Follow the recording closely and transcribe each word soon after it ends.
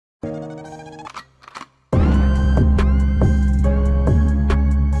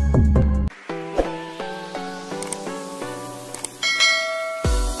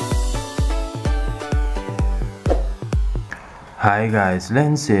Hi guys,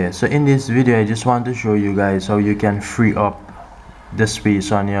 Lens here. So in this video I just want to show you guys how you can free up the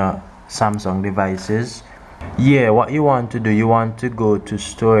space on your Samsung devices. What you want to do, you want to go to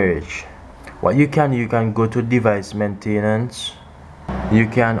storage. You can go to device maintenance. You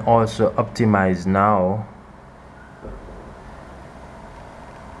can also optimize now.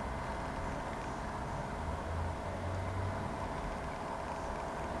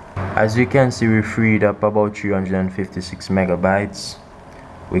 As you can see, we freed up about 356 megabytes.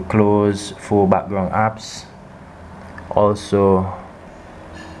 We close 4 background apps. Also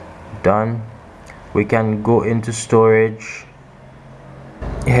done. We can go into storage.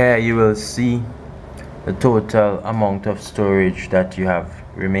 Here you will see the total amount of storage that you have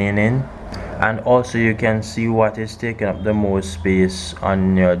remaining, and also you can see what is taking up the most space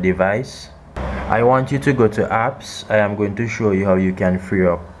on your device. I want you to go to apps. I am going to show you how you can free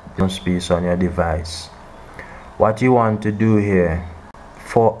up some space on your device. What you want to do here,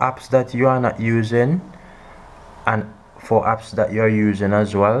 for apps that you are not using and for apps that you are using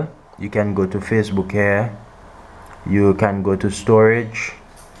as well, you can go to Facebook here. You can go to storage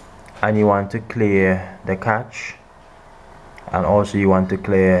and you want to clear the cache, and also you want to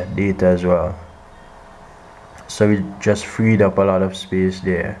clear data as well. So we just freed up a lot of space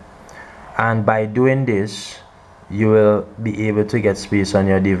there, and by doing this you will be able to get space on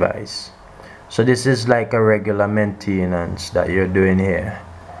your device. So this is like a regular maintenance that you're doing here.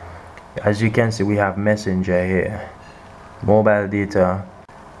 As you can see, we have Messenger here, mobile data.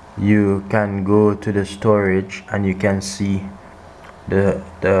 You can go to the storage and you can see the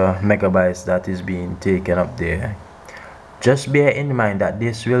megabytes that is being taken up there. Just bear in mind that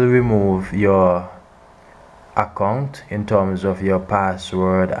this will remove your account in terms of your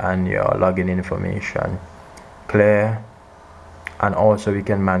password and your login information. Clear. And also we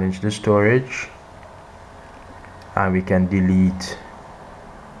can manage the storage, and we can delete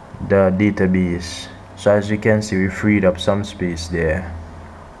the database. So as you can see, we freed up some space there.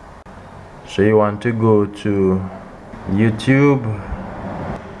 So you want to go to YouTube,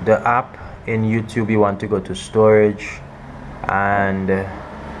 the app. In YouTube you want to go to storage, and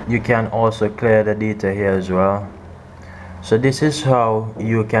you can also clear the data here as well. So this is how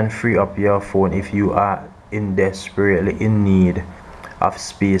you can free up your phone if you are desperately in need of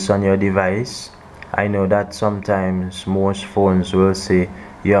space on your device. I know that sometimes most phones will say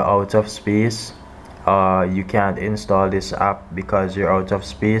you're out of space, or you can't install this app because you're out of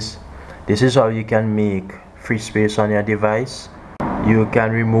space. This is how you can make free space on your device. You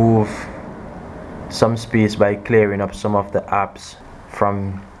can remove some space by clearing up some of the apps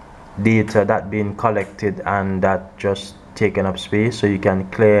from data that being collected and that just taking up space. So you can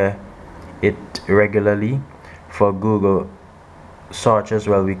clear it regularly. For Google search as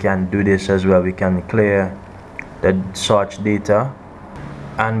well, we can do this as well. We can clear the search data,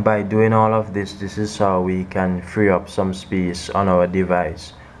 and by doing all of this, this is how we can free up some space on our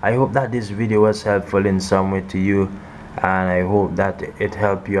device. I hope that this video was helpful in some way to you, and I hope that it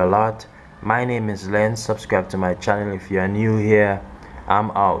helped you a lot. My name is Len. Subscribe to my channel if you are new here.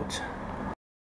 I'm out.